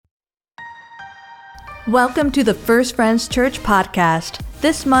Welcome to the First Friends Church podcast.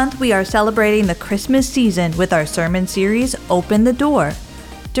 This month we are celebrating the Christmas season with our sermon series, Open the Door.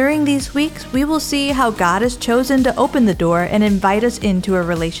 During these weeks, we will see how God has chosen to open the door and invite us into a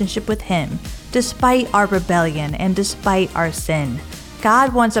relationship with Him, despite our rebellion and despite our sin.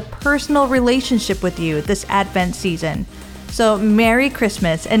 God wants a personal relationship with you this Advent season. So Merry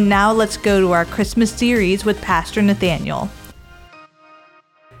Christmas, and now let's go to our Christmas series with Pastor Nathaniel.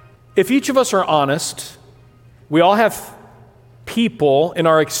 If each of us are honest, we all have people in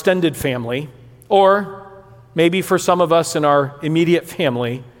our extended family, or maybe for some of us in our immediate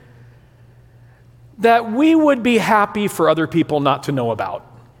family, that we would be happy for other people not to know about.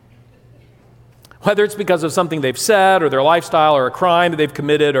 Whether it's because of something they've said, or their lifestyle, or a crime that they've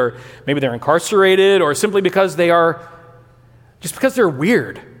committed, or maybe they're incarcerated, or simply because they're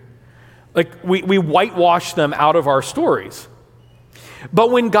weird. Like we whitewash them out of our stories.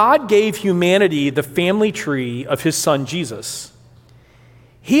 But when God gave humanity the family tree of His Son Jesus,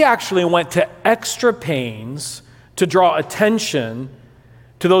 He actually went to extra pains to draw attention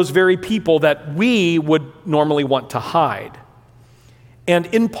to those very people that we would normally want to hide. And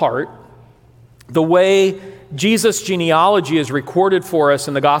in part, the way Jesus' genealogy is recorded for us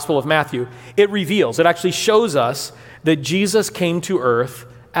in the Gospel of Matthew, it actually shows us that Jesus came to earth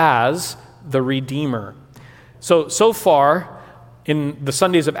as the Redeemer. So far, in the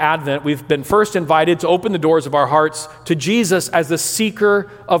Sundays of Advent, we've been first invited to open the doors of our hearts to Jesus as the seeker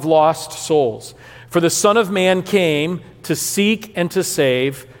of lost souls. For the Son of Man came to seek and to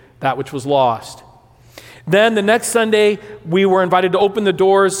save that which was lost. Then the next Sunday, we were invited to open the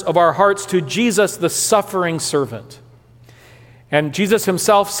doors of our hearts to Jesus, the suffering servant. And Jesus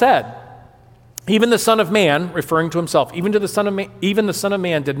Himself said, even the Son of Man, referring to Himself, even the Son of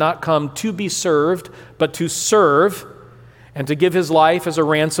Man did not come to be served, but to serve and to give His life as a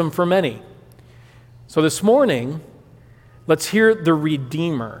ransom for many. So this morning, let's hear the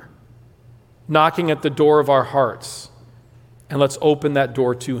Redeemer knocking at the door of our hearts, and let's open that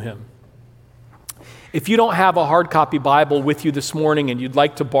door to Him. If you don't have a hard copy Bible with you this morning and you'd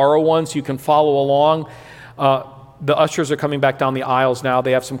like to borrow one so you can follow along, the ushers are coming back down the aisles now.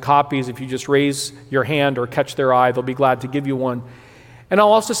 They have some copies. If you just raise your hand or catch their eye, they'll be glad to give you one. And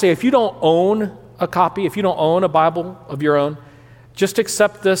I'll also say, if you don't own a copy, if you don't own a Bible of your own, just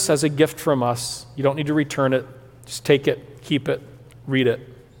accept this as a gift from us. You don't need to return it. Just take it, keep it, read it.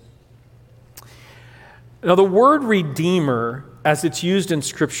 Now, the word Redeemer, as it's used in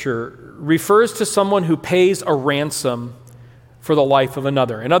Scripture, refers to someone who pays a ransom for the life of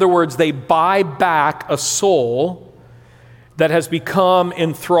another. In other words, they buy back a soul that has become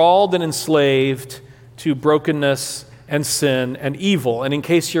enthralled and enslaved to brokenness and sin and evil. And in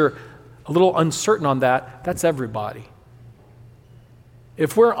case you're a little uncertain on that, that's everybody.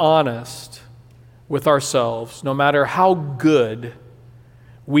 If we're honest with ourselves, no matter how good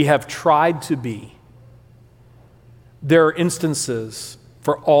we have tried to be, there are instances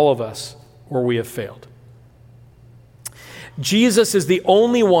for all of us where we have failed. Jesus is the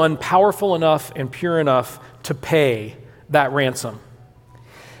only one powerful enough and pure enough to pay that ransom.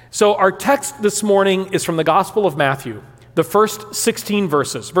 So our text this morning is from the Gospel of Matthew, the first 16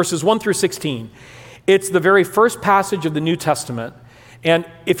 verses 1 through 16. It's the very first passage of the New Testament. And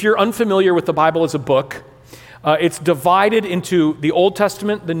if you're unfamiliar with the Bible as a book, it's divided into the Old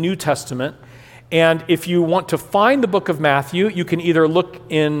Testament, the New Testament. And if you want to find the book of Matthew, you can either look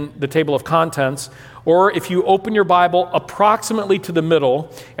in the table of contents, or if you open your Bible approximately to the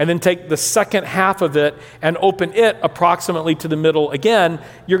middle and then take the second half of it and open it approximately to the middle again,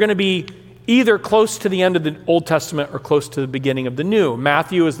 you're going to be either close to the end of the Old Testament or close to the beginning of the New.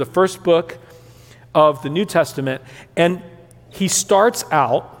 Matthew is the first book of the New Testament, and Matthew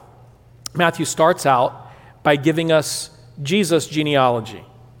starts out by giving us Jesus' genealogy.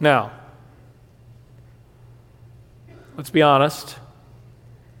 Now, let's be honest.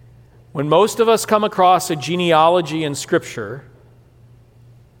 When most of us come across a genealogy in Scripture,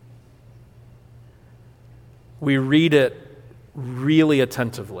 we read it really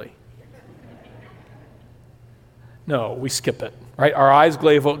attentively. No, we skip it, right? Our eyes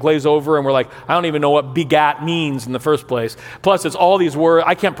glaze over and we're like, I don't even know what begat means in the first place. Plus, it's all these words.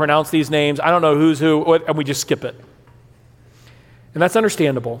 I can't pronounce these names. I don't know who's who, and we just skip it. And that's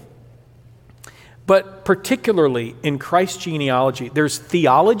understandable. But particularly in Christ's genealogy, there's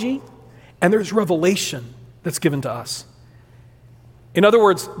theology and there's revelation that's given to us. In other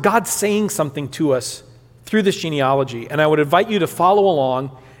words, God's saying something to us through this genealogy. And I would invite you to follow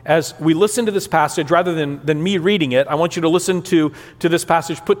along as we listen to this passage. Rather than me reading it, I want you to listen to this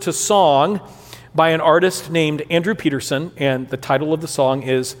passage put to song by an artist named Andrew Peterson, and the title of the song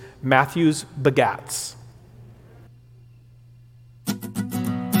is Matthew's Begats.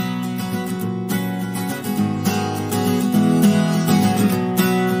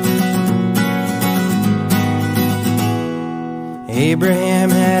 Abraham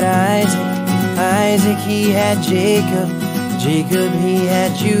had Isaac he had Jacob, Jacob he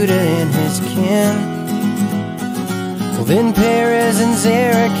had Judah and his kin. Well, then Perez and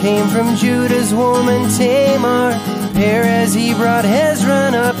Zerah came from Judah's woman Tamar. Perez he brought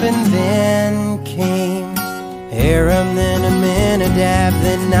Hezron up, and then came Aram, then Amminadab,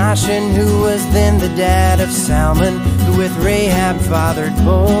 then Nahshon, who was then the dad of Salmon, who with Rahab fathered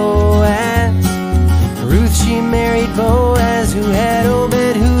Boaz. Ruth she married Boaz, who had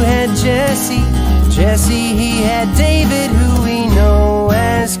Obed, who had Jesse. Jesse he had David, who we know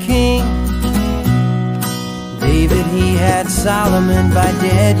as king. David he had Solomon by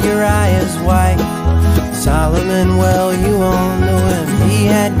dead Uriah's wife. Solomon, well, you all know him. He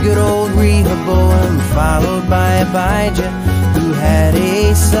had good old Rehoboam, followed by Abijah, who had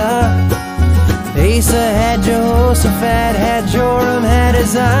Asa. Asa had Jehoshaphat, had Joram, had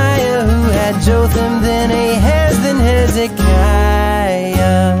Uzziah, who had Jotham, then Ahaz, then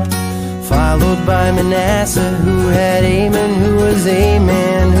Hezekiah. Followed by Manasseh, who had Amon, who was a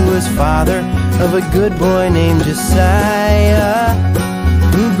man, who was father of a good boy named Josiah,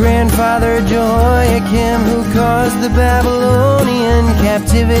 who grandfathered Jehoiakim, who caused the Babylonian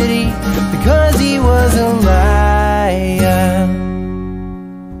captivity because he was a liar.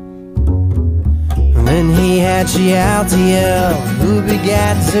 Then he had Shealtiel, who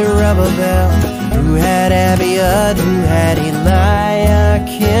begat Zerubbabel, who had Abiud, who had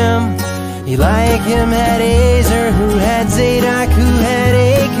Eliakim. Eliakim had Azer, who had Zadok, who had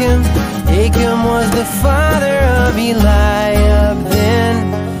Achim. Achim was the father of Eliab. Then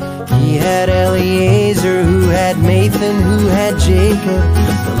he had Eliezer, who had Mathan, who had Jacob.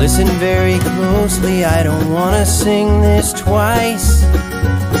 But listen very closely, I don't want to sing this twice.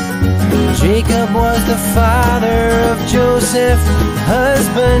 Jacob was the father of Joseph,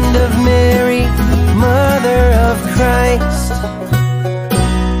 husband of Mary, mother of Christ.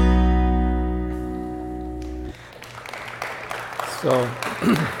 So,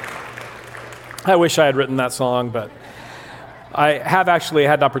 I wish I had written that song, but I have actually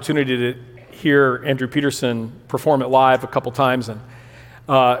had the opportunity to hear Andrew Peterson perform it live a couple times, and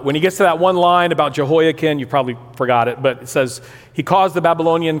when he gets to that one line about Jehoiakim, you probably forgot it, but it says, he caused the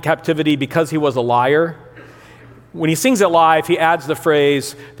Babylonian captivity because he was a liar. When he sings it live, he adds the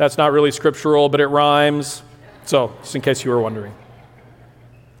phrase, that's not really scriptural, but it rhymes. So, just in case you were wondering.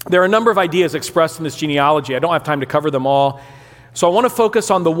 There are a number of ideas expressed in this genealogy. I don't have time to cover them all. So I want to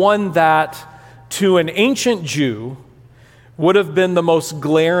focus on the one that, to an ancient Jew, would have been the most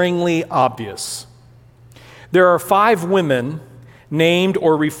glaringly obvious. There are 5 women named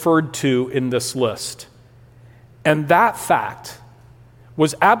or referred to in this list. And that fact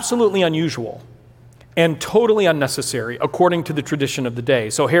was absolutely unusual and totally unnecessary according to the tradition of the day.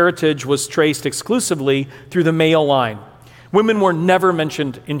 So heritage was traced exclusively through the male line. Women were never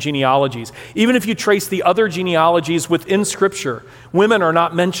mentioned in genealogies. Even if you trace the other genealogies within Scripture, women are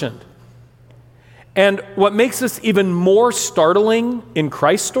not mentioned. And what makes this even more startling in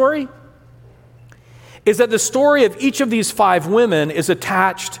Christ's story is that the story of each of these 5 women is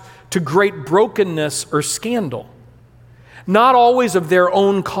attached to great brokenness or scandal. Not always of their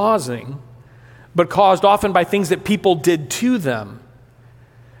own causing, but caused often by things that people did to them.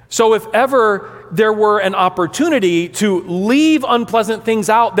 So if ever there were an opportunity to leave unpleasant things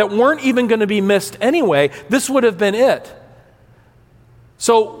out that weren't even going to be missed anyway, this would have been it.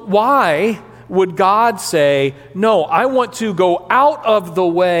 So why would God say, no, I want to go out of the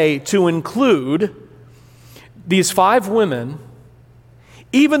way to include these 5 women,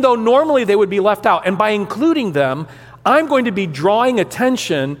 even though normally they would be left out? And by including them, I'm going to be drawing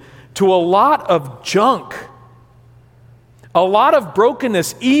attention to a lot of junk, a lot of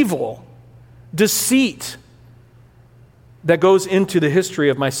brokenness, evil, deceit that goes into the history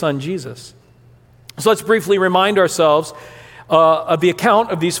of my son Jesus. So let's briefly remind ourselves of the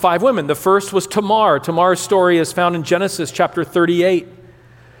account of these 5 women. The first was Tamar. Tamar's story is found in Genesis chapter 38.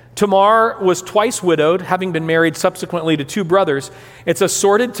 Tamar was twice widowed, having been married subsequently to 2 brothers. It's a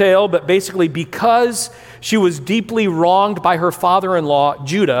sordid tale, but basically because she was deeply wronged by her father-in-law,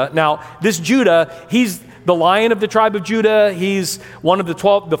 Judah. Now, this Judah, he's the Lion of the tribe of Judah. He's one of the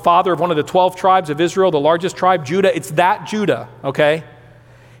 12, the father of one of the 12 tribes of Israel, the largest tribe, Judah. It's that Judah, okay?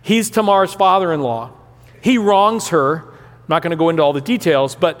 He's Tamar's father-in-law. He wrongs her. I'm not going to go into all the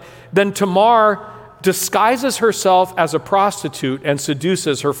details, but then Tamar disguises herself as a prostitute and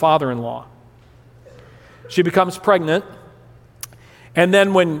seduces her father-in-law. she becomes pregnant. And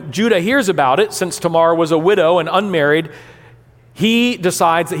then when Judah hears about it, since Tamar was a widow and unmarried, he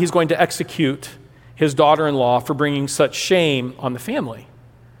decides that he's going to execute his daughter-in-law for bringing such shame on the family.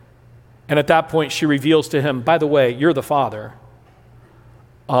 And at that point, she reveals to him, by the way, you're the father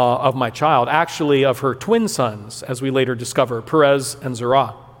of my child, actually of her twin sons, as we later discover, Perez and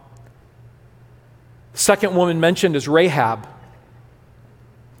Zerah. The second woman mentioned is Rahab.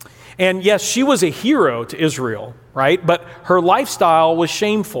 And yes, she was a hero to Israel, right? But her lifestyle was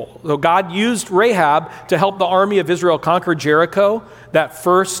shameful. So God used Rahab to help the army of Israel conquer Jericho, that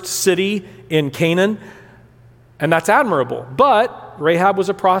first city in Canaan. And that's admirable. But Rahab was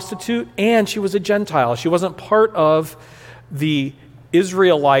a prostitute and she was a Gentile. She wasn't part of the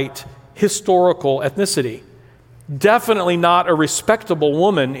Israelite historical ethnicity. Definitely not a respectable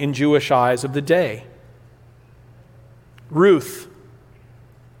woman in Jewish eyes of the day. Ruth.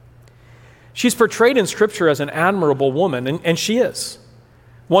 She's portrayed in Scripture as an admirable woman, and she is.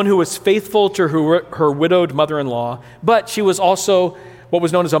 One who was faithful to her widowed mother-in-law, but she was also what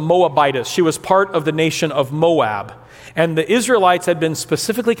was known as a Moabitess. She was part of the nation of Moab. And the Israelites had been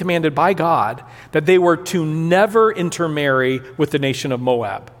specifically commanded by God that they were to never intermarry with the nation of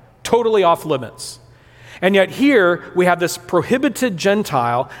Moab. Totally off limits. And yet here we have this prohibited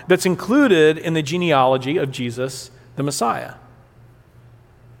Gentile that's included in the genealogy of Jesus, the Messiah.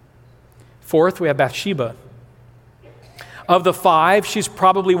 Fourth, we have Bathsheba. Of the five, she's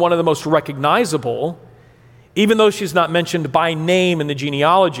probably one of the most recognizable, even though she's not mentioned by name in the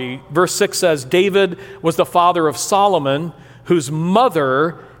genealogy. Verse 6 says, David was the father of Solomon, whose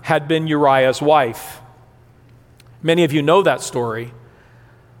mother had been Uriah's wife. Many of you know that story.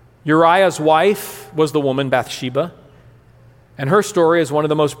 Uriah's wife was the woman Bathsheba, and her story is one of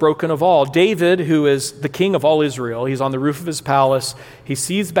the most broken of all. David, who is the king of all Israel, he's on the roof of his palace. He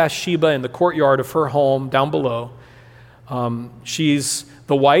sees Bathsheba in the courtyard of her home down below. She's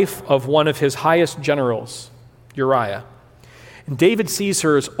the wife of one of his highest generals, Uriah. And David sees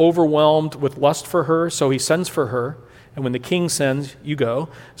her as overwhelmed with lust for her, so he sends for her. And when the king sends, you go.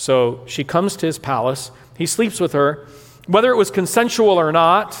 So she comes to his palace. He sleeps with her. Whether it was consensual or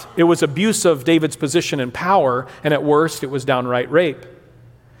not, it was abuse of David's position and power, and at worst, it was downright rape.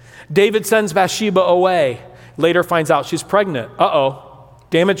 David sends Bathsheba away. Later finds out she's pregnant.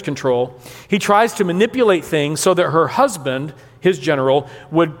 Damage control. He tries to manipulate things so that her husband, his general,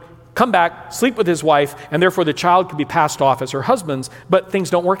 would come back, sleep with his wife, and therefore the child could be passed off as her husband's, but things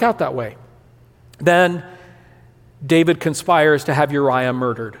don't work out that way. Then David conspires to have Uriah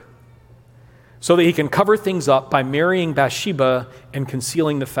murdered so that he can cover things up by marrying Bathsheba and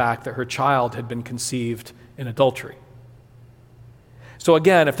concealing the fact that her child had been conceived in adultery. So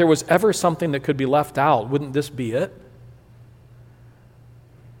again, if there was ever something that could be left out, wouldn't this be it?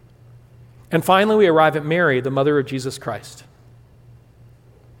 And finally, we arrive at Mary, the mother of Jesus Christ.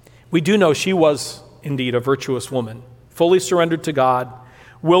 We do know she was indeed a virtuous woman, fully surrendered to God,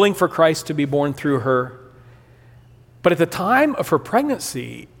 willing for Christ to be born through her. But at the time of her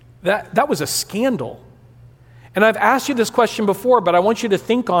pregnancy, that was a scandal. And I've asked you this question before, but I want you to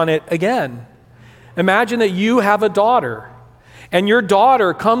think on it again. Imagine that you have a daughter, and your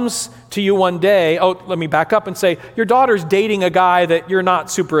daughter comes to you one day. Let me back up and say, your daughter's dating a guy that you're not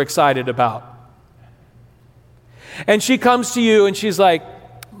super excited about. And she comes to you and she's like,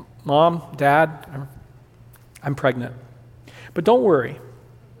 Mom, Dad, I'm pregnant. But don't worry.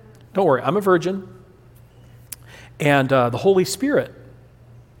 I'm a virgin. And the Holy Spirit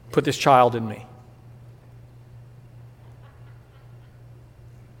put this child in me.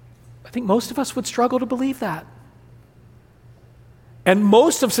 I think most of us would struggle to believe that. And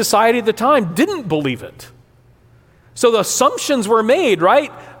most of society at the time didn't believe it. So the assumptions were made,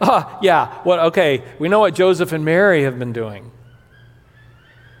 right? We know what Joseph and Mary have been doing.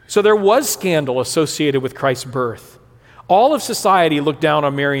 So there was scandal associated with Christ's birth. All of society looked down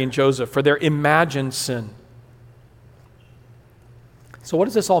on Mary and Joseph for their imagined sin. So what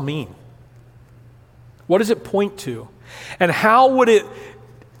does this all mean? What does it point to? And how would it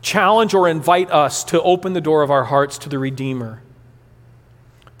challenge or invite us to open the door of our hearts to the Redeemer?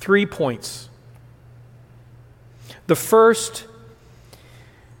 3 points. The first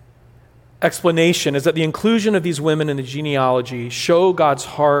explanation is that the inclusion of these women in the genealogy show God's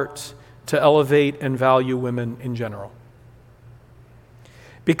heart to elevate and value women in general.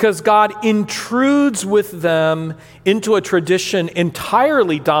 Because God intrudes with them into a tradition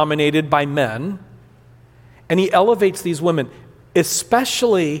entirely dominated by men, and he elevates these women,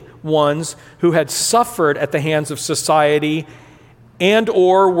 especially ones who had suffered at the hands of society and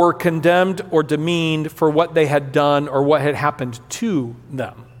or were condemned or demeaned for what they had done or what had happened to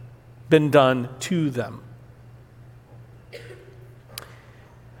them, been done to them.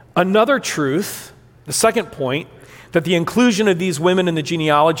 Another truth, the second point, that the inclusion of these women in the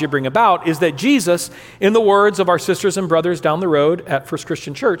genealogy bring about is that Jesus, in the words of our sisters and brothers down the road at First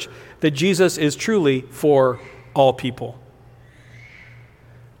Christian Church, that Jesus is truly for all people.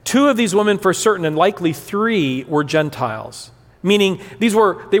 2 of these women for certain, and likely 3, were Gentiles, meaning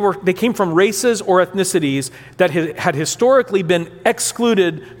they came from races or ethnicities that had historically been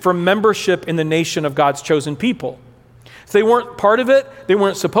excluded from membership in the nation of God's chosen people. So they weren't part of it, they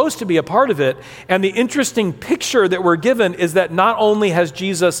weren't supposed to be a part of it, and the interesting picture that we're given is that not only has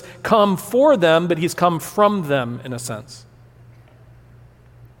Jesus come for them, but he's come from them in a sense.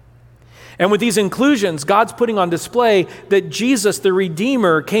 And with these inclusions, God's putting on display that Jesus, the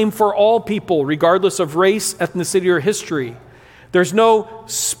Redeemer, came for all people, regardless of race, ethnicity, or history. There's no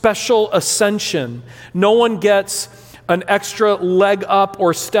special ascension. No one gets an extra leg up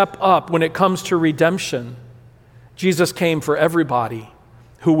or step up when it comes to redemption. Jesus came for everybody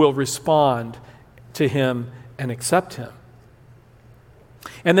who will respond to him and accept him.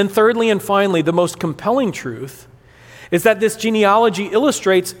 And then thirdly and finally, the most compelling truth is that this genealogy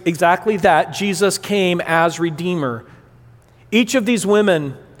illustrates exactly that. Jesus came as Redeemer. Each of these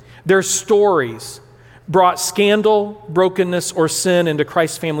women, their stories brought scandal, brokenness, or sin into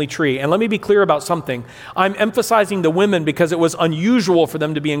Christ's family tree. And let me be clear about something. I'm emphasizing the women because it was unusual for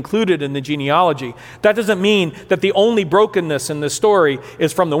them to be included in the genealogy. That doesn't mean that the only brokenness in this story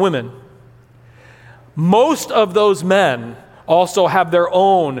is from the women. Most of those men also have their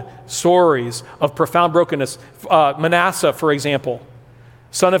own stories of profound brokenness. Manasseh, for example,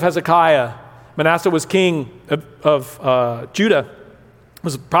 son of Hezekiah. Manasseh was king of Judah.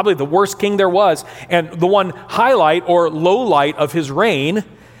 Was probably the worst king there was. And the one highlight or low light of his reign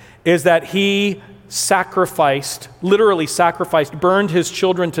is that he literally sacrificed, burned his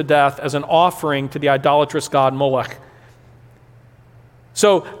children to death as an offering to the idolatrous god Molech.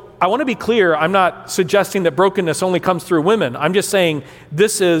 So I want to be clear, I'm not suggesting that brokenness only comes through women. I'm just saying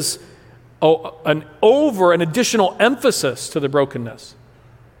this is an additional emphasis to the brokenness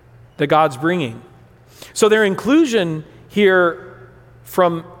that God's bringing. So their inclusion here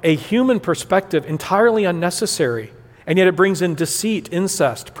from a human perspective, entirely unnecessary. And yet it brings in deceit,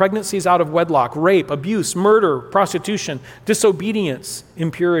 incest, pregnancies out of wedlock, rape, abuse, murder, prostitution, disobedience,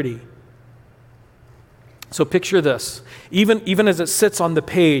 impurity. So picture this, even as it sits on the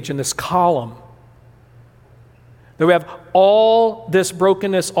page in this column, that we have all this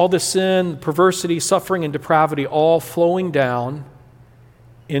brokenness, all this sin, perversity, suffering, and depravity all flowing down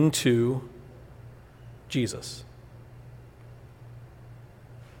into Jesus.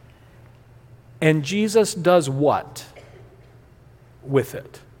 And Jesus does what with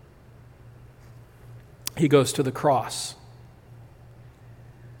it? He goes to the cross,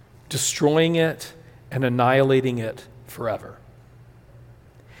 destroying it and annihilating it forever.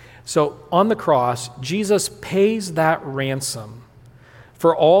 So on the cross, Jesus pays that ransom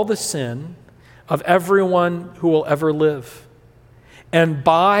for all the sin of everyone who will ever live and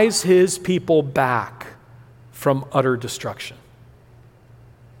buys his people back from utter destruction.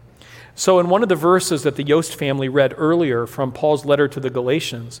 So in one of the verses that the Yost family read earlier from Paul's letter to the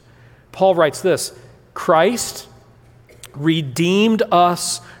Galatians, Paul writes this: Christ redeemed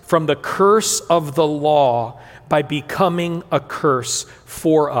us from the curse of the law by becoming a curse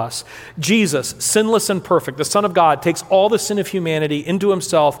for us. Jesus, sinless and perfect, the Son of God, takes all the sin of humanity into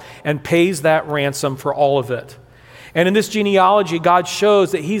himself and pays that ransom for all of it. And in this genealogy, God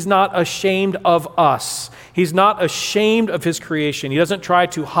shows that he's not ashamed of us. He's not ashamed of his creation. He doesn't try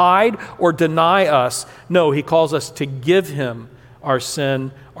to hide or deny us. No, he calls us to give him our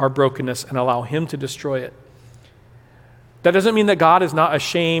sin, our brokenness, and allow him to destroy it. That doesn't mean that God is not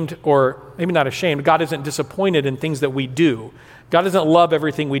ashamed, or maybe not ashamed. God isn't disappointed in things that we do. God doesn't love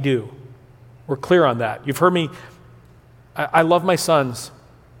everything we do. We're clear on that. You've heard me. I love my sons.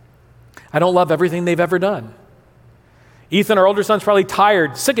 I don't love everything they've ever done. Ethan, our older son's probably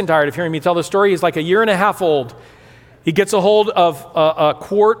sick and tired of hearing me tell the story. He's like 1.5 years old. He gets a hold of a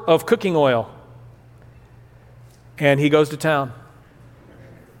quart of cooking oil, and he goes to town.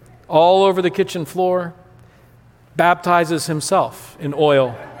 All over the kitchen floor, baptizes himself in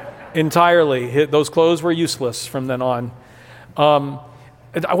oil entirely. Those clothes were useless from then on.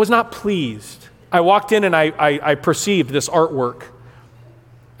 I was not pleased. I walked in and I perceived this artwork,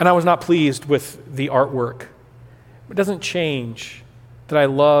 and I was not pleased with the artwork. It doesn't change that I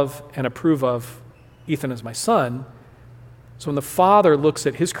love and approve of Ethan as my son. So when the Father looks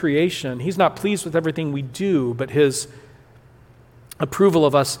at his creation, he's not pleased with everything we do, but his approval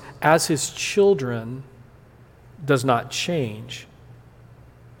of us as his children does not change.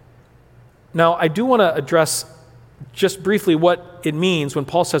 Now, I do want to address just briefly what it means when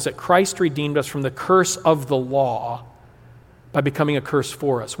Paul says that Christ redeemed us from the curse of the law by becoming a curse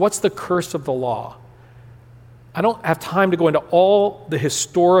for us. What's the curse of the law? I don't have time to go into all the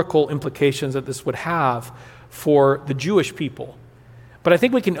historical implications that this would have for the Jewish people, but I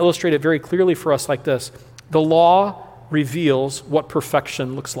think we can illustrate it very clearly for us like this. The law reveals what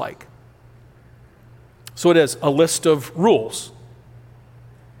perfection looks like. So it is a list of rules.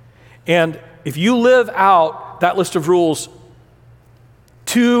 And if you live out that list of rules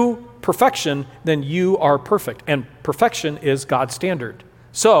to perfection, then you are perfect. And perfection is God's standard.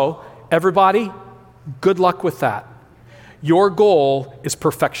 So, everybody, good luck with that. Your goal is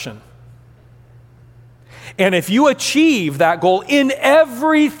perfection. And if you achieve that goal in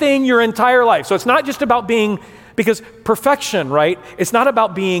everything your entire life, so it's not just about being, because perfection, right? It's not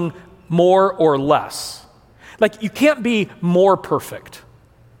about being more or less. Like, you can't be more perfect.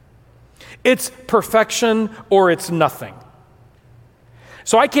 It's perfection or it's nothing.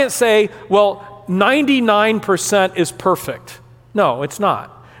 So I can't say, well, 99% is perfect. No, it's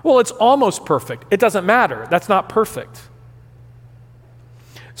not. Well, it's almost perfect. It doesn't matter. That's not perfect.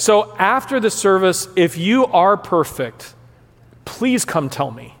 So after the service, if you are perfect, please come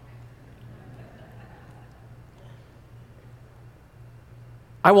tell me.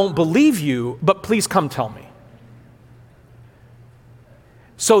 I won't believe you, but please come tell me.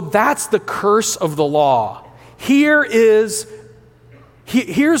 So that's the curse of the law. Here's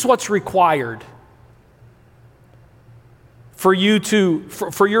what's required for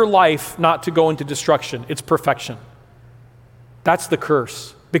your life not to go into destruction. It's perfection. That's the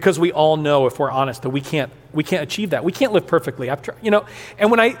curse. Because we all know, if we're honest, that we can't achieve that. We can't live perfectly. And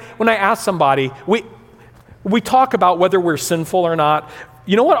when I ask somebody, we talk about whether we're sinful or not.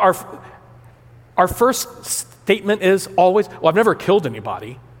 You know what our first statement is always, well, I've never killed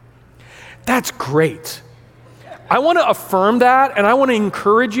anybody. That's great. I want to affirm that, and I want to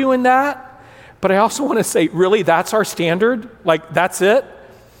encourage you in that, but I also want to say, really, that's our standard? Like, that's it?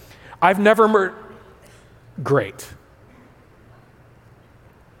 I've never murdered. Great.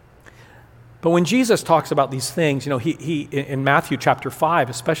 But when Jesus talks about these things, he in Matthew chapter 5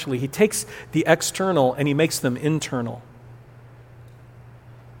 especially, he takes the external and he makes them internal.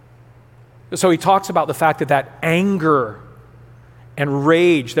 So he talks about the fact that anger and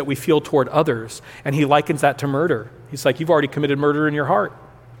rage that we feel toward others, and he likens that to murder. He's like, you've already committed murder in your heart.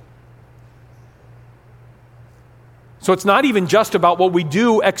 So it's not even just about what we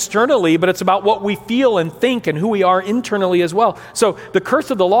do externally, but it's about what we feel and think and who we are internally as well. So the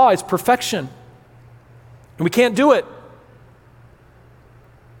curse of the law is perfection, and we can't do it.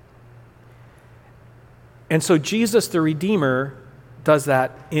 And so Jesus, the Redeemer, does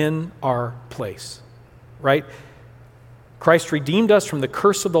that in our place, right? Christ redeemed us from the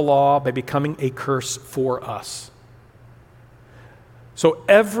curse of the law by becoming a curse for us. So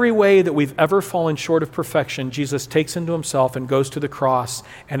every way that we've ever fallen short of perfection, Jesus takes into himself and goes to the cross,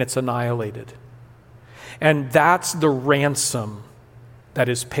 and it's annihilated. And that's the ransom that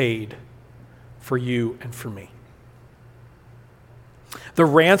is paid for you and for me. The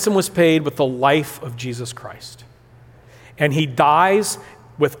ransom was paid with the life of Jesus Christ. And he dies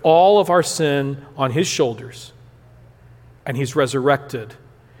with all of our sin on his shoulders. And he's resurrected.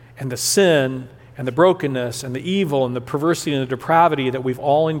 And the sin and the brokenness and the evil and the perversity and the depravity that we've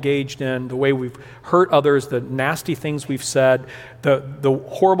all engaged in, the way we've hurt others, the nasty things we've said, the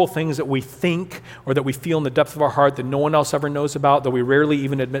horrible things that we think or that we feel in the depth of our heart that no one else ever knows about, that we rarely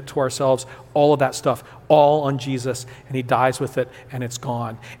even admit to ourselves, all of that stuff, all on Jesus, and he dies with it, and it's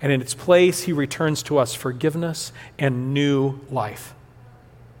gone. And in its place, he returns to us forgiveness and new life.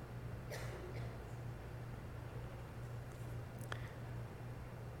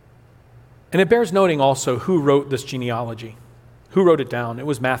 And it bears noting also who wrote this genealogy. Who wrote it down? It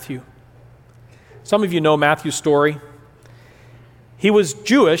was Matthew. Some of you know Matthew's story. He was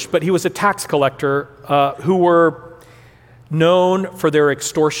Jewish, but he was a tax collector who were known for their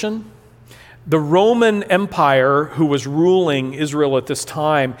extortion. The Roman Empire, who was ruling Israel at this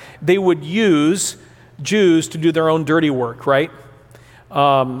time, they would use Jews to do their own dirty work, right?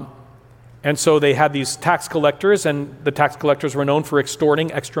 And so they had these tax collectors, and the tax collectors were known for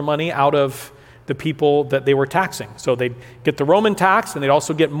extorting extra money out of the people that they were taxing. So they'd get the Roman tax, and they'd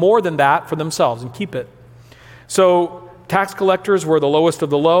also get more than that for themselves and keep it. So tax collectors were the lowest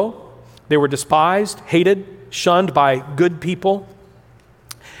of the low. They were despised, hated, shunned by good people.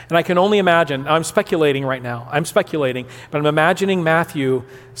 And I can only imagine, I'm speculating right now, but I'm imagining Matthew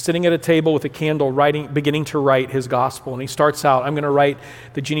sitting at a table with a candle beginning to write his gospel. And he starts out, I'm going to write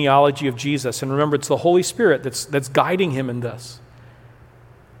the genealogy of Jesus. And remember, it's the Holy Spirit that's guiding him in this.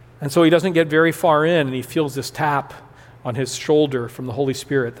 And so he doesn't get very far in, and he feels this tap on his shoulder from the Holy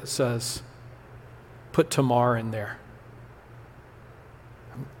Spirit that says, put Tamar in there.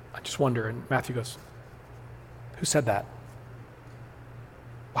 I just wonder, and Matthew goes, who said that?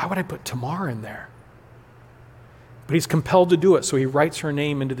 Why would I put Tamar in there? But he's compelled to do it, so he writes her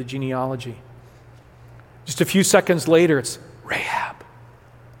name into the genealogy. Just a few seconds later, it's Rahab.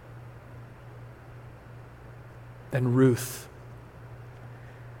 Then Ruth.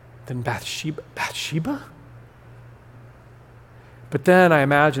 Then Bathsheba? But then I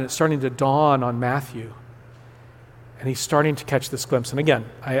imagine it's starting to dawn on Matthew. And he's starting to catch this glimpse. And again,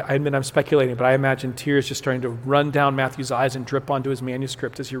 I admit I'm speculating, but I imagine tears just starting to run down Matthew's eyes and drip onto his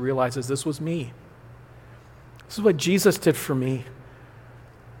manuscript as he realizes this was me. This is what Jesus did for me.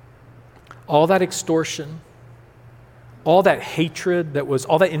 All that extortion, all that hatred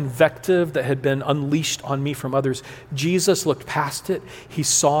all that invective that had been unleashed on me from others, Jesus looked past it. He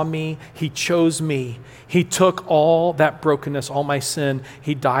saw me. He chose me. He took all that brokenness, all my sin.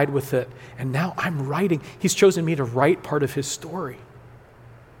 He died with it. And now I'm writing. He's chosen me to write part of his story.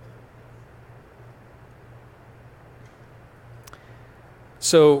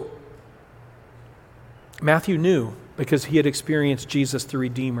 So Matthew knew, because he had experienced Jesus the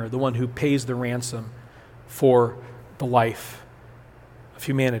Redeemer, the one who pays the ransom for the life of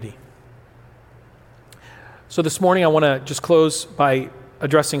humanity. So this morning I want to just close by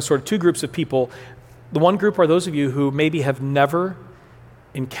addressing sort of two groups of people. The one group are those of you who maybe have never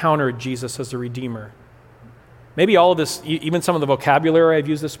encountered Jesus as the Redeemer. Maybe all of this, even some of the vocabulary I've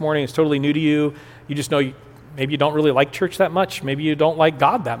used this morning is totally new to you. You just know maybe you don't really like church that much. Maybe you don't like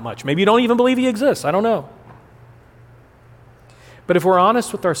God that much. Maybe you don't even believe he exists. I don't know. But if we're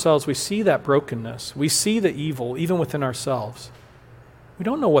honest with ourselves, we see that brokenness. We see the evil even within ourselves. We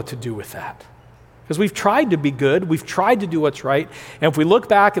don't know what to do with that. Because we've tried to be good. We've tried to do what's right. And if we look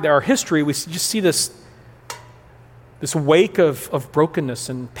back at our history, we just see this wake of brokenness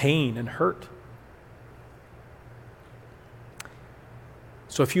and pain and hurt.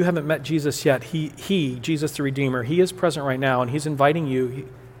 So if you haven't met Jesus yet, he, Jesus the Redeemer, he is present right now, and he's inviting you.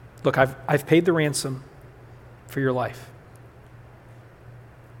 Look, I've paid the ransom for your life.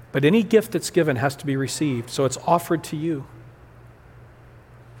 But any gift that's given has to be received, so it's offered to you.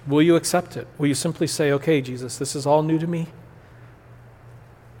 Will you accept it? Will you simply say, okay, Jesus, this is all new to me,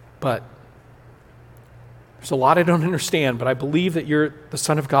 but there's a lot I don't understand, but I believe that you're the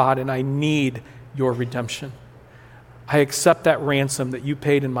Son of God, and I need your redemption. I accept that ransom that you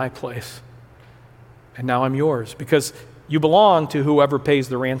paid in my place, and now I'm yours, because you belong to whoever pays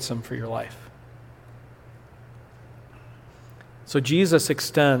the ransom for your life. So Jesus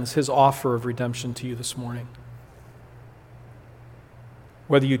extends his offer of redemption to you this morning.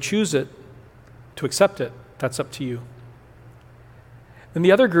 Whether you choose it, to accept it, that's up to you. And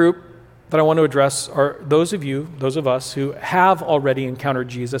the other group that I want to address are those of us who have already encountered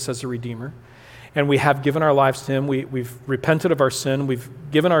Jesus as a Redeemer, and we have given our lives to him. We've repented of our sin. We've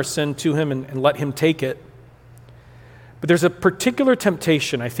given our sin to him and let him take it. But there's a particular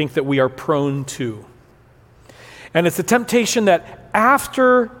temptation, I think, that we are prone to. And it's the temptation that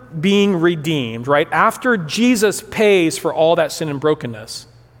after being redeemed, right, after Jesus pays for all that sin and brokenness,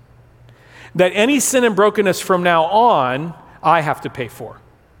 that any sin and brokenness from now on, I have to pay for.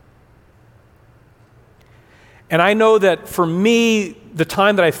 And I know that for me, the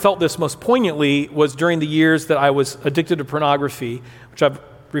time that I felt this most poignantly was during the years that I was addicted to pornography, which I've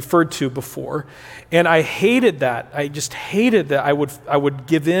referred to before. And I hated that. I just hated that I would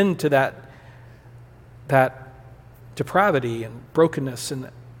give in to that depravity and brokenness, and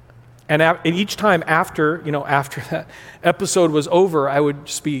each time after that episode was over, I would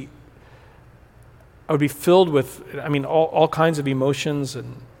be filled with, all kinds of emotions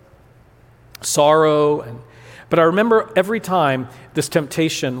and sorrow, but I remember every time this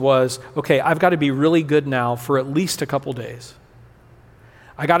temptation was, okay, I've got to be really good now for at least a couple days.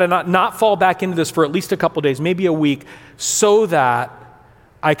 I got to not fall back into this for at least a couple days, maybe a week, so that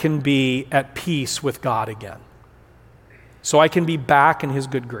I can be at peace with God again. So I can be back in his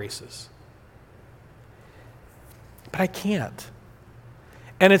good graces. But I can't.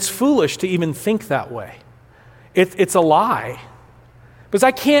 And it's foolish to even think that way. It's a lie. Because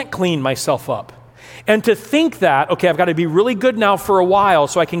I can't clean myself up. And to think that, okay, I've got to be really good now for a while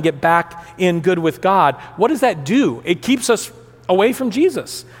so I can get back in good with God, what does that do? It keeps us away from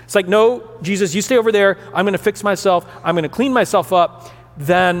Jesus. It's like, no, Jesus, you stay over there. I'm going to fix myself. I'm going to clean myself up.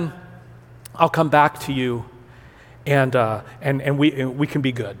 Then I'll come back to you. And we can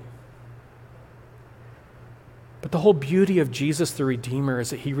be good. But the whole beauty of Jesus the Redeemer is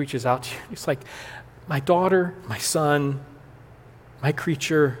that he reaches out to you. He's like, my daughter, my son, my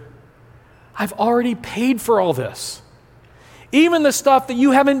creature, I've already paid for all this. Even the stuff that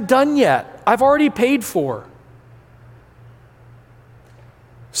you haven't done yet, I've already paid for.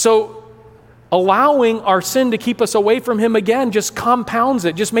 So allowing our sin to keep us away from him again just compounds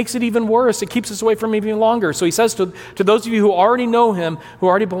it, just makes it even worse. It keeps us away from him even longer. So he says to those of you who already know him, who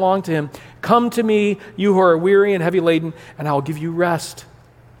already belong to him, come to me, you who are weary and heavy laden, and I'll give you rest.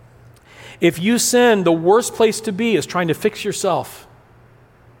 If you sin, the worst place to be is trying to fix yourself.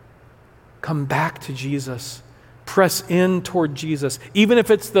 Come back to Jesus. Press in toward Jesus. Even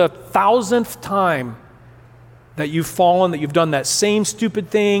if it's the 1,000th time that you've fallen, that you've done that same stupid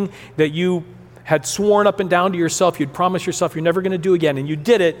thing that you had sworn up and down to yourself, you'd promised yourself you're never going to do again, and you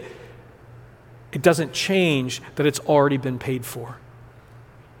did it, it doesn't change that it's already been paid for.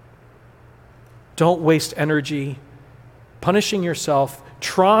 Don't waste energy punishing yourself,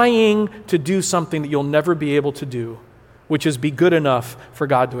 trying to do something that you'll never be able to do, which is be good enough for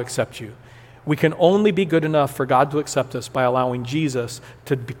God to accept you. We can only be good enough for God to accept us by allowing Jesus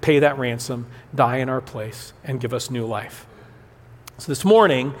to pay that ransom, die in our place, and give us new life. So this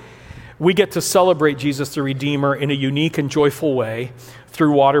morning, we get to celebrate Jesus the Redeemer in a unique and joyful way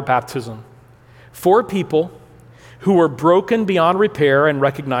through water baptism. 4 people who were broken beyond repair and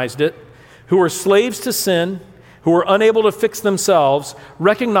recognized it, who were slaves to sin, who were unable to fix themselves,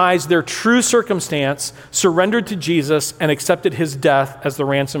 recognized their true circumstance, surrendered to Jesus, and accepted his death as the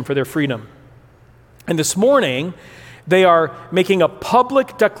ransom for their freedom. And this morning, they are making a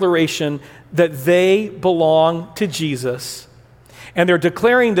public declaration that they belong to Jesus. And they're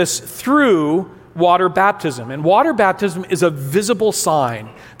declaring this through water baptism. And water baptism is a visible sign.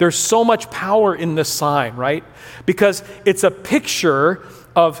 There's so much power in this sign, right? Because it's a picture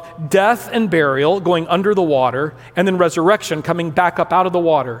of death and burial going under the water, and then resurrection coming back up out of the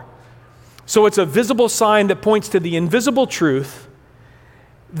water. So it's a visible sign that points to the invisible truth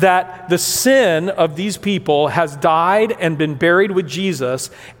that the sin of these people has died and been buried with Jesus,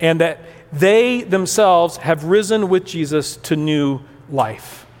 and that they themselves have risen with Jesus to new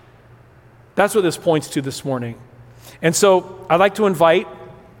life. That's what this points to this morning. And so I'd like to invite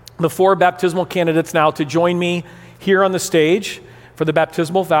the 4 baptismal candidates now to join me here on the stage for the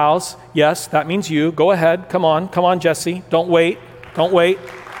baptismal vows. Yes, that means you. Go ahead. Come on, Jesse. Don't wait.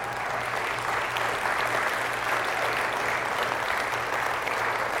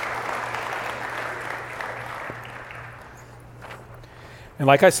 And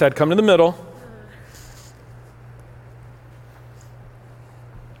like I said, come to the middle.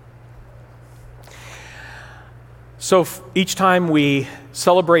 So each time we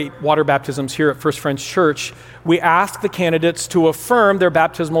celebrate water baptisms here at First Friends Church, we ask the candidates to affirm their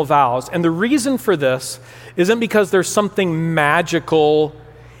baptismal vows. And the reason for this isn't because there's something magical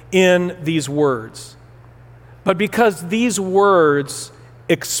in these words, but because these words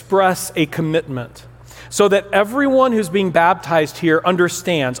express a commitment. So that everyone who's being baptized here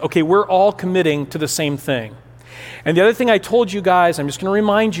understands, okay, we're all committing to the same thing. And the other thing I told you guys, I'm just going to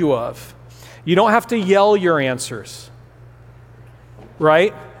remind you of, you don't have to yell your answers,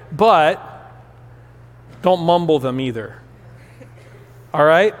 right? But don't mumble them either, all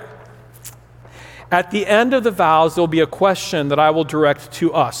right? At the end of the vows, there'll be a question that I will direct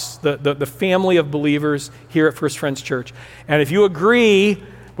to us, the family of believers here at First Friends Church. And if you agree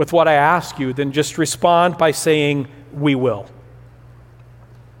with what I ask you, then just respond by saying, we will.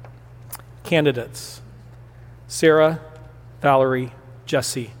 Candidates, Sarah, Valerie,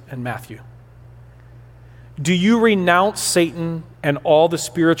 Jesse, and Matthew. Do you renounce Satan and all the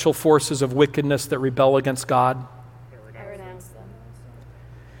spiritual forces of wickedness that rebel against God? I renounce them.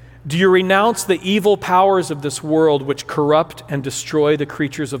 Do you renounce the evil powers of this world which corrupt and destroy the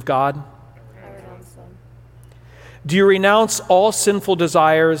creatures of God? Do you renounce all sinful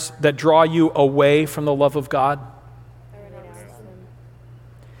desires that draw you away from the love of God?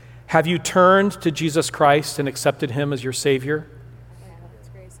 Have you turned to Jesus Christ and accepted him as your Savior?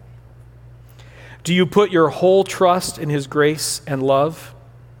 Do you put your whole trust in his grace and love?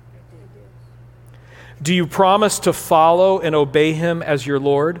 Do you promise to follow and obey him as your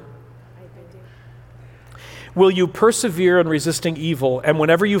Lord? Will you persevere in resisting evil, and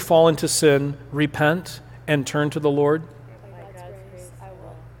whenever you fall into sin, repent and turn to the Lord? I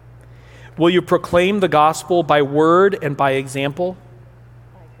will. Will you proclaim the gospel by word and by example?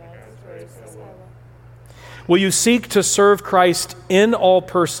 Will you seek to serve Christ in all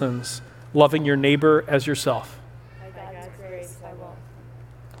persons, loving your neighbor as yourself? I will.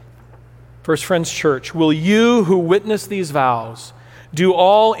 First Friends Church, will you who witness these vows do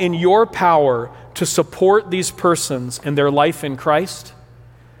all in your power to support these persons in their life in Christ?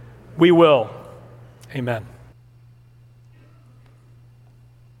 We will. Amen.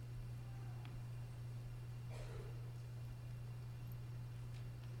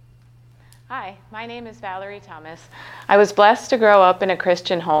 Hi, my name is Valerie Thomas. I was blessed to grow up in a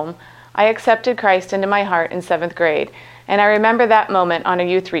Christian home. I accepted Christ into my heart in 7th grade, and I remember that moment on a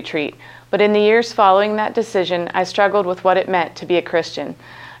youth retreat. But in the years following that decision, I struggled with what it meant to be a Christian.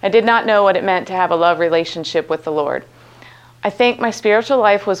 I did not know what it meant to have a love relationship with the Lord. I think my spiritual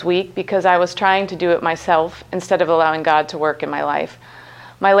life was weak because I was trying to do it myself instead of allowing God to work in my life.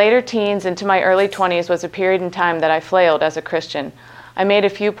 My later teens into my early 20s was a period in time that I flailed as a Christian. I made a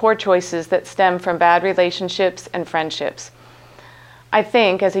few poor choices that stem from bad relationships and friendships. I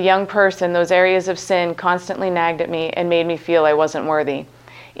think, as a young person, those areas of sin constantly nagged at me and made me feel I wasn't worthy.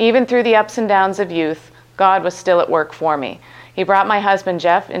 Even through the ups and downs of youth, God was still at work for me. He brought my husband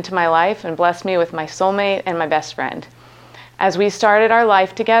Jeff into my life and blessed me with my soulmate and my best friend. As we started our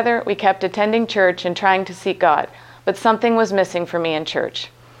life together, we kept attending church and trying to seek God, but something was missing for me in church.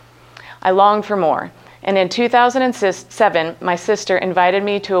 I longed for more. And in 2007, my sister invited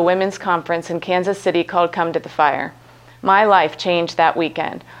me to a women's conference in Kansas City called Come to the Fire. My life changed that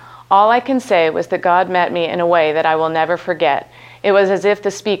weekend. All I can say was that God met me in a way that I will never forget. It was as if the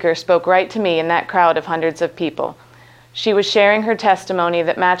speaker spoke right to me in that crowd of hundreds of people. She was sharing her testimony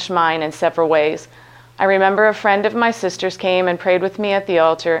that matched mine in several ways. I remember a friend of my sister's came and prayed with me at the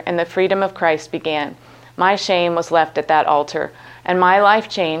altar, and the freedom of Christ began. My shame was left at that altar, and my life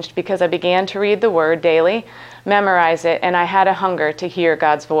changed because I began to read the Word daily, memorize it, and I had a hunger to hear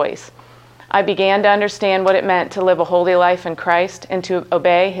God's voice. I began to understand what it meant to live a holy life in Christ and to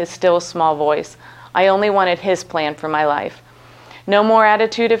obey His still small voice. I only wanted His plan for my life. No more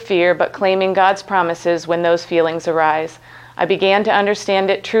attitude of fear, but claiming God's promises when those feelings arise. I began to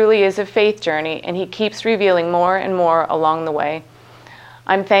understand it truly is a faith journey, and He keeps revealing more and more along the way.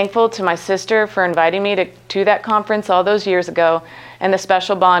 I'm thankful to my sister for inviting me to that conference all those years ago, and the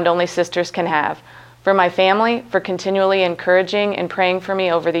special bond only sisters can have. For my family, for continually encouraging and praying for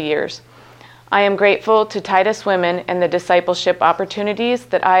me over the years. I am grateful to Titus Women and the discipleship opportunities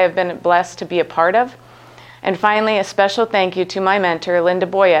that I have been blessed to be a part of. And finally, a special thank you to my mentor, Linda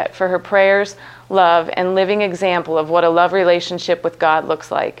Boyette, for her prayers, love, and living example of what a love relationship with God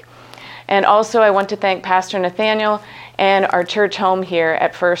looks like. And also, I want to thank Pastor Nathaniel and our church home here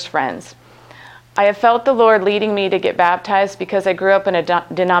at First Friends. I have felt the Lord leading me to get baptized because I grew up in a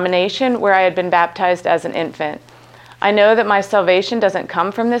denomination where I had been baptized as an infant. I know that my salvation doesn't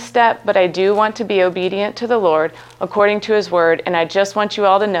come from this step, but I do want to be obedient to the Lord according to His word, and I just want you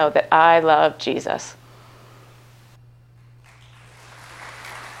all to know that I love Jesus.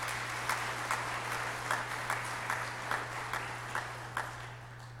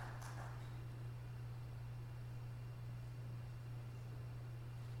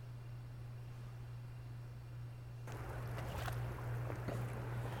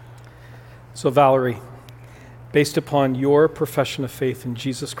 So Valerie, based upon your profession of faith in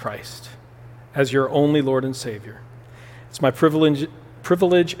Jesus Christ as your only Lord and Savior, it's my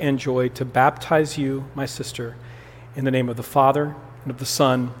privilege and joy to baptize you, my sister, in the name of the Father, and of the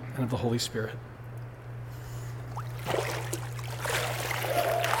Son, and of the Holy Spirit.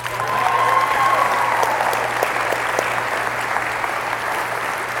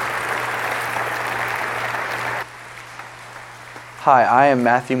 Hi, I am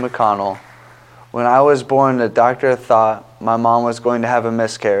Matthew McConnell. When I was born, the doctor thought my mom was going to have a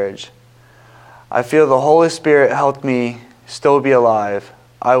miscarriage. I feel the Holy Spirit helped me still be alive.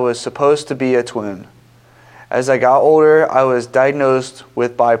 I was supposed to be a twin. As I got older, I was diagnosed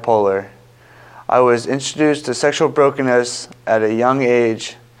with bipolar. I was introduced to sexual brokenness at a young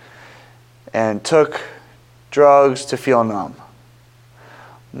age and took drugs to feel numb.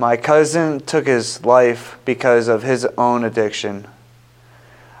 My cousin took his life because of his own addiction.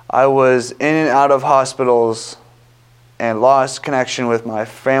 I was in and out of hospitals and lost connection with my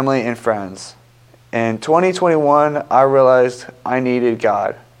family and friends. In 2021, I realized I needed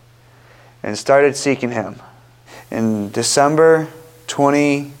God and started seeking Him. In December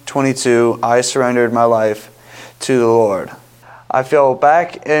 2022, I surrendered my life to the Lord. I fell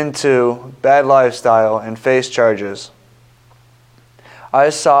back into bad lifestyle and faced charges.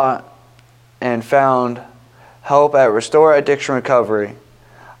 I sought and found help at Restore Addiction Recovery.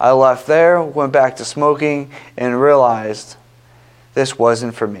 I left there, went back to smoking, and realized this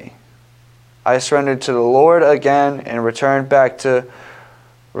wasn't for me. I surrendered to the Lord again and returned back to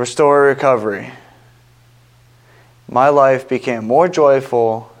Restore Recovery. My life became more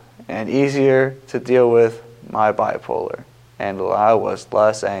joyful and easier to deal with my bipolar, and I was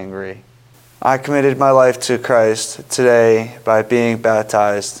less angry. I committed my life to Christ today by being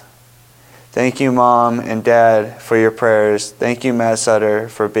baptized. Thank you, Mom and Dad, for your prayers. Thank you, Matt Sutter,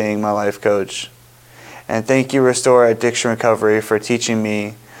 for being my life coach. And thank you, Restore Addiction Recovery, for teaching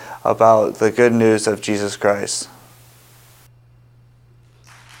me about the good news of Jesus Christ.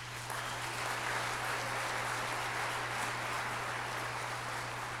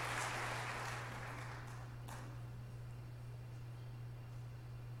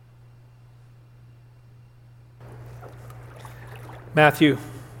 Matthew,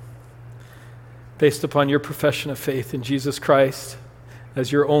 based upon your profession of faith in Jesus Christ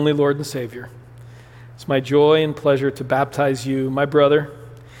as your only Lord and Savior, it's my joy and pleasure to baptize you, my brother,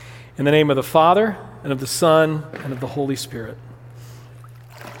 in the name of the Father, and of the Son, and of the Holy Spirit.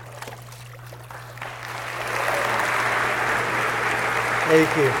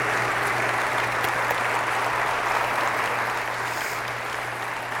 Thank you.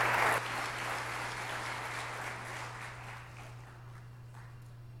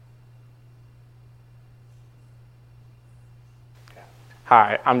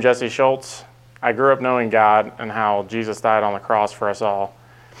 Hi, I'm Jesse Schultz. I grew up knowing God and how Jesus died on the cross for us all.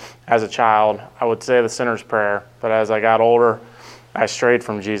 As a child, I would say the sinner's prayer, but as I got older, I strayed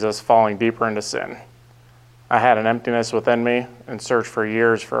from Jesus, falling deeper into sin. I had an emptiness within me and searched for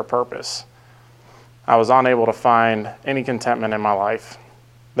years for a purpose. I was unable to find any contentment in my life.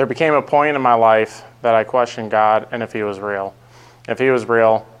 There became a point in my life that I questioned God and if He was real. If He was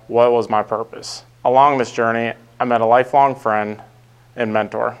real, what was my purpose? Along this journey, I met a lifelong friend and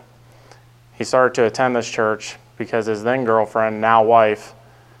mentor. He started to attend this church because his then girlfriend, now wife,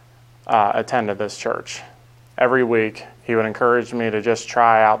 attended this church. Every week, he would encourage me to just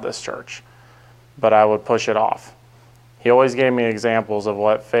try out this church, but I would push it off. He always gave me examples of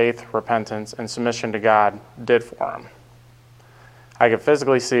what faith, repentance, and submission to God did for him. I could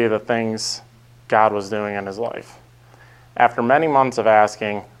physically see the things God was doing in his life. After many months of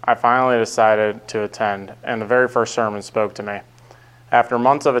asking, I finally decided to attend, and the very first sermon spoke to me. After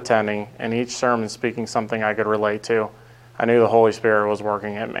months of attending, and each sermon speaking something I could relate to, I knew the Holy Spirit was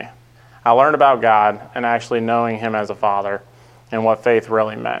working in me. I learned about God and actually knowing Him as a Father and what faith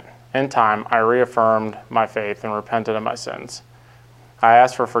really meant. In time, I reaffirmed my faith and repented of my sins. I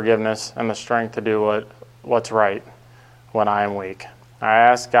asked for forgiveness and the strength to do what's right when I am weak. I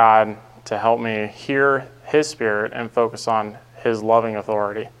asked God to help me hear His Spirit and focus on His loving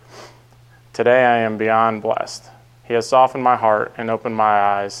authority. Today I am beyond blessed. He has softened my heart and opened my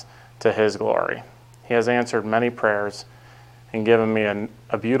eyes to His glory. He has answered many prayers and given me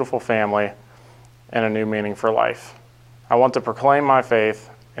a beautiful family and a new meaning for life. I want to proclaim my faith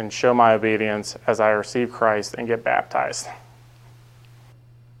and show my obedience as I receive Christ and get baptized.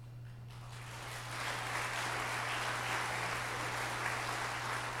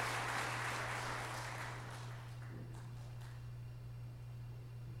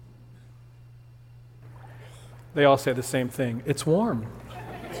 They all say the same thing. It's warm.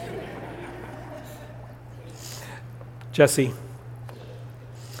 Jesse,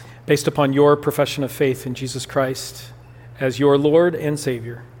 based upon your profession of faith in Jesus Christ as your Lord and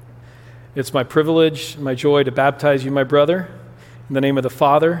Savior, it's my privilege and my joy to baptize you, my brother, in the name of the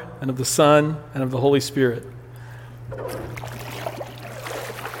Father, and of the Son, and of the Holy Spirit.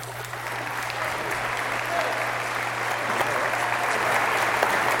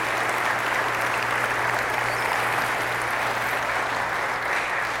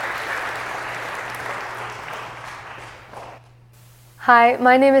 Hi,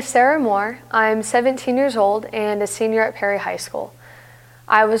 my name is Sarah Moore. I'm 17 years old and a senior at Perry High School.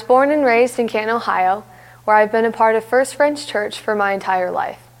 I was born and raised in Canton, Ohio, where I've been a part of First Friends Church for my entire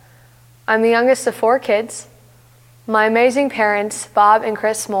life. I'm the youngest of 4 kids. My amazing parents, Bob and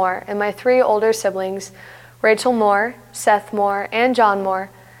Chris Moore, and my 3 older siblings, Rachel Moore, Seth Moore, and John Moore,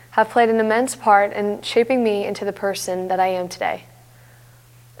 have played an immense part in shaping me into the person that I am today.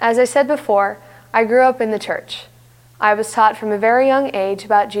 As I said before, I grew up in the church. I was taught from a very young age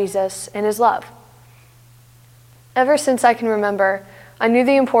about Jesus and His love. Ever since I can remember, I knew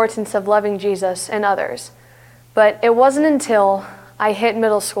the importance of loving Jesus and others, but it wasn't until I hit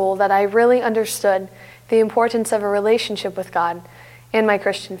middle school that I really understood the importance of a relationship with God and my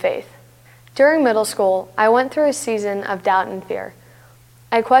Christian faith. During middle school, I went through a season of doubt and fear.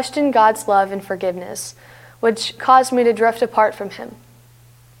 I questioned God's love and forgiveness, which caused me to drift apart from Him.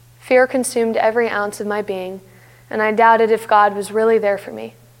 Fear consumed every ounce of my being, and I doubted if God was really there for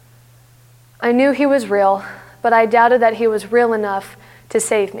me. I knew He was real, but I doubted that He was real enough to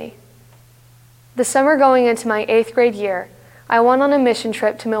save me. The summer going into my 8th grade year, I went on a mission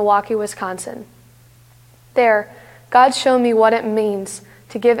trip to Milwaukee, Wisconsin. There, God showed me what it means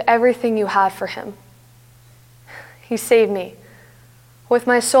to give everything you have for Him. He saved me. With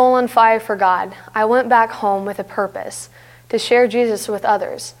my soul on fire for God, I went back home with a purpose to share Jesus with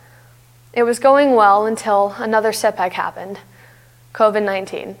others. It was going well until another setback happened.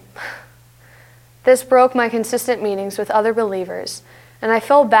 COVID-19. This broke my consistent meetings with other believers, and I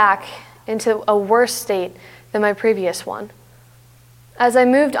fell back into a worse state than my previous one. As I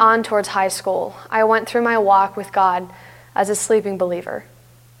moved on towards high school, I went through my walk with God as a sleeping believer.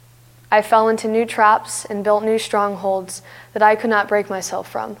 I fell into new traps and built new strongholds that I could not break myself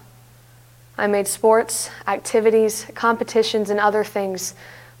from. I made sports, activities, competitions, and other things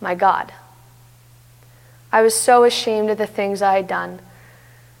my God. I was so ashamed of the things I had done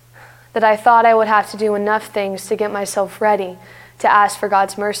that I thought I would have to do enough things to get myself ready to ask for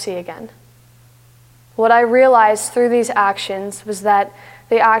God's mercy again. What I realized through these actions was that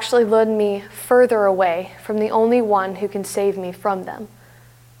they actually led me further away from the only one who can save me from them.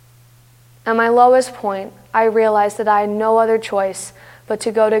 At my lowest point, I realized that I had no other choice but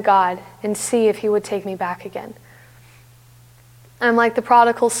to go to God and see if He would take me back again. I'm like the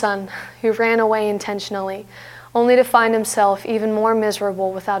prodigal son who ran away intentionally, only to find himself even more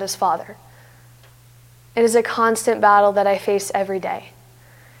miserable without his father. It is a constant battle that I face every day.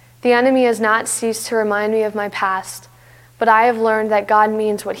 The enemy has not ceased to remind me of my past, but I have learned that God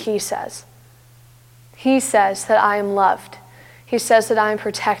means what He says. He says that I am loved. He says that I am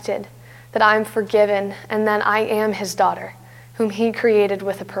protected, that I am forgiven, and that I am His daughter, whom He created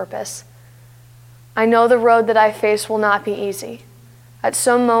with a purpose. I know the road that I face will not be easy. At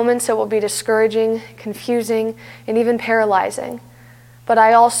some moments it will be discouraging, confusing, and even paralyzing. But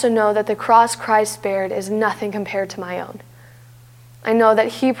I also know that the cross Christ bared is nothing compared to my own. I know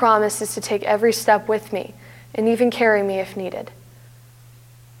that He promises to take every step with me and even carry me if needed.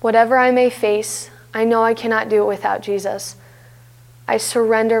 Whatever I may face, I know I cannot do it without Jesus. I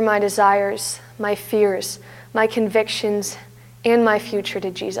surrender my desires, my fears, my convictions, and my future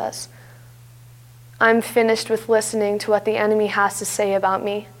to Jesus. I'm finished with listening to what the enemy has to say about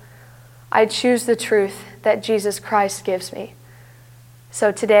me. I choose the truth that Jesus Christ gives me.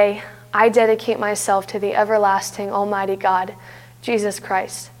 So today, I dedicate myself to the everlasting Almighty God, Jesus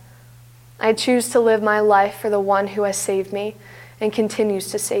Christ. I choose to live my life for the one who has saved me and continues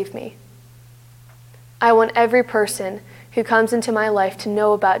to save me. I want every person who comes into my life to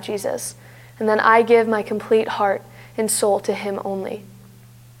know about Jesus, and then I give my complete heart and soul to Him only.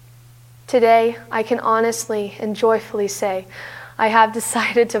 Today, I can honestly and joyfully say, I have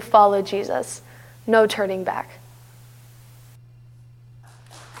decided to follow Jesus. No turning back.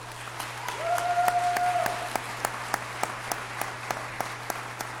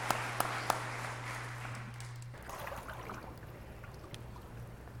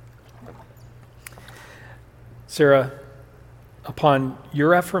 Sarah, upon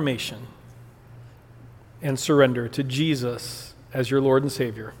your affirmation and surrender to Jesus as your Lord and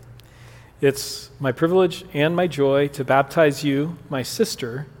Savior, it's my privilege and my joy to baptize you, my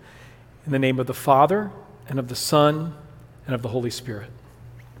sister, in the name of the Father, and of the Son, and of the Holy Spirit.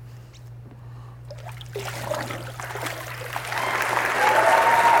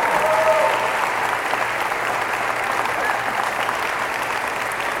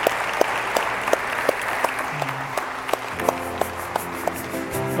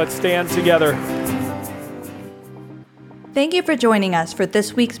 Let's stand together. Thank you for joining us for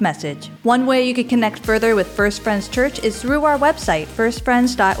this week's message. One way you can connect further with First Friends Church is through our website,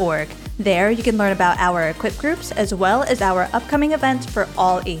 firstfriends.org. There you can learn about our equip groups as well as our upcoming events for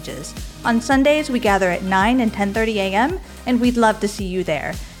all ages. On Sundays, we gather at 9 and 10:30 a.m., and we'd love to see you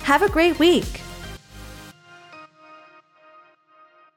there. Have a great week.